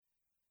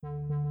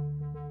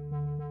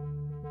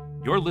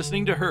You're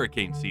listening to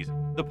Hurricane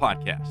Season, the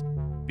podcast.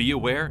 Be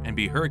aware and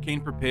be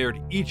hurricane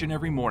prepared each and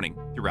every morning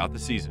throughout the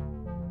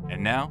season.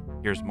 And now,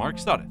 here's Mark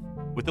Sudduth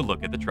with a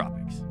look at the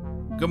tropics.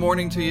 Good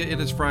morning to you. It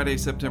is Friday,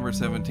 September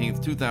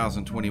 17th,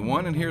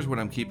 2021, and here's what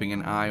I'm keeping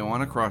an eye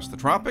on across the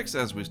tropics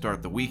as we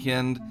start the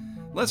weekend.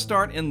 Let's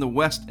start in the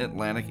West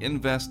Atlantic.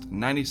 Invest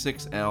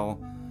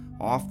 96L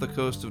off the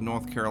coast of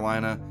North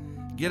Carolina,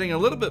 getting a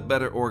little bit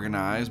better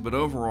organized, but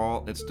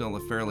overall it's still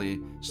a fairly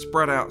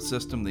spread out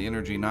system, the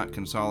energy not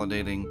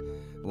consolidating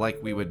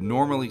like we would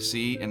normally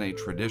see in a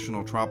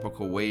traditional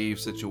tropical wave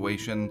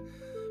situation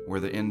where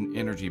the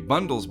energy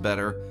bundles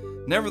better.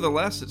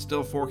 Nevertheless, it's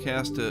still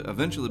forecast to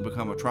eventually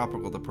become a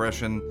tropical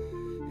depression,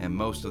 and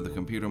most of the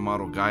computer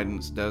model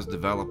guidance does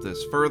develop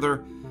this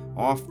further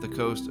off the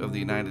coast of the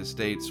United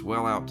States,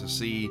 well out to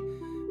sea.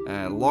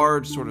 A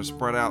large sort of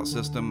spread out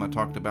system. I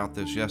talked about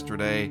this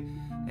yesterday,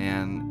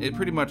 and it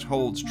pretty much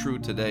holds true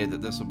today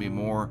that this will be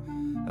more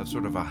of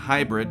sort of a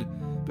hybrid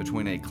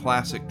between a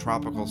classic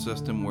tropical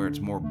system where it's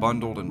more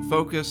bundled and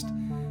focused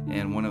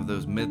and one of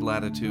those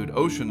mid-latitude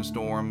ocean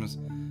storms,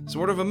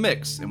 sort of a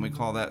mix, and we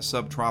call that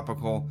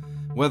subtropical.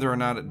 Whether or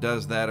not it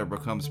does that or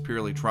becomes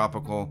purely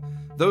tropical,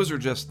 those are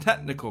just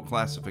technical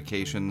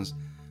classifications.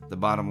 The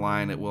bottom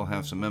line, it will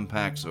have some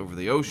impacts over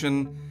the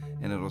ocean,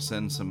 and it'll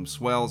send some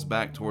swells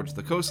back towards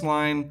the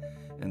coastline,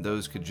 and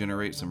those could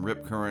generate some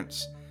rip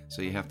currents,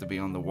 so you have to be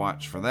on the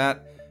watch for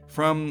that.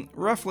 From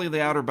roughly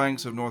the Outer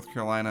Banks of North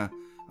Carolina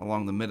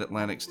along the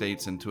mid-Atlantic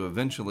states into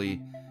eventually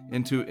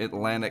into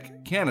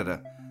Atlantic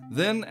Canada.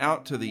 Then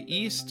out to the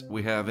east,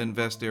 we have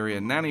Invest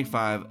Area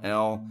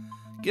 95L,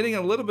 getting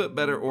a little bit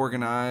better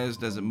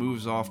organized as it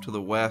moves off to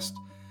the west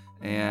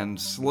and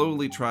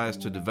slowly tries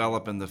to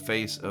develop in the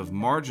face of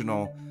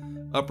marginal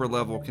upper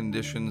level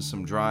conditions,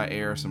 some dry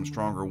air, some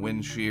stronger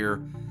wind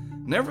shear.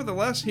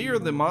 Nevertheless, here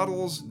the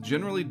models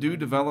generally do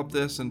develop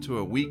this into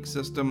a weak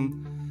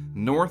system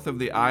north of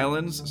the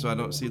islands, so I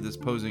don't see this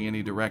posing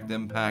any direct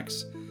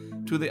impacts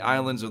to the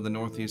islands of the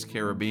Northeast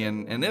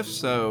Caribbean, and if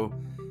so,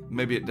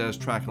 maybe it does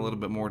track a little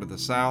bit more to the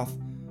south.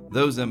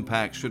 Those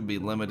impacts should be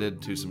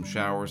limited to some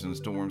showers and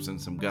storms and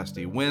some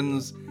gusty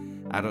winds.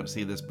 I don't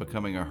see this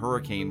becoming a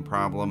hurricane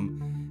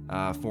problem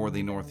for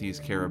the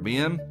Northeast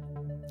Caribbean.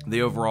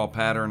 The overall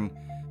pattern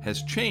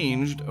has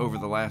changed over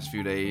the last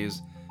few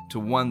days to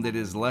one that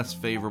is less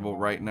favorable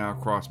right now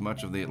across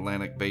much of the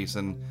Atlantic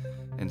basin,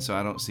 and so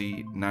I don't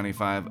see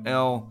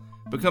 95L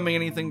becoming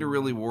anything to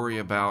really worry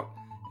about,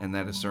 and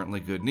that is certainly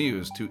good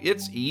news. To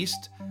its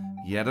east,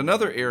 yet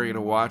another area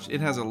to watch.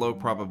 It has a low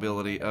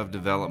probability of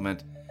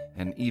development,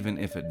 and even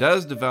if it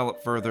does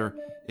develop further,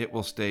 it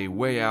will stay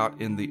way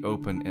out in the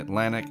open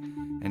Atlantic.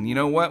 And you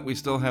know what? We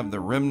still have the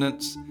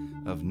remnants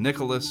of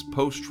Nicholas,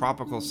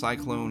 post-tropical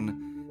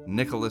cyclone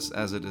Nicholas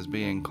as it is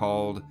being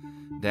called,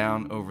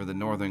 down over the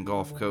northern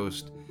Gulf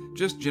Coast,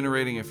 just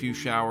generating a few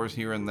showers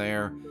here and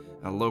there.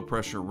 A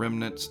low-pressure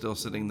remnant still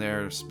sitting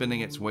there, spinning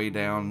its way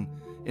down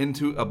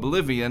into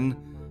oblivion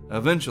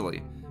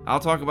eventually. I'll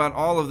talk about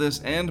all of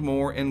this and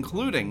more,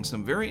 including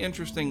some very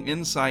interesting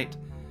insight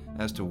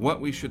as to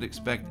what we should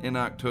expect in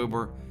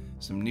October,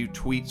 some new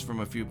tweets from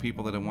a few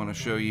people that I want to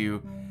show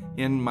you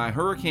in my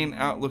Hurricane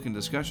Outlook and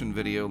Discussion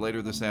video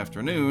later this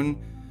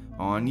afternoon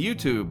on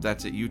YouTube.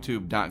 That's at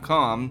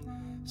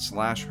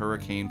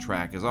youtube.com/Hurricane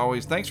Track. As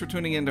always, thanks for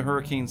tuning in to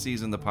Hurricane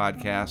Season, the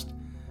podcast.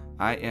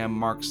 I am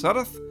Mark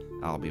Sudduth.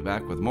 I'll be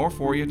back with more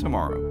for you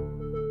tomorrow.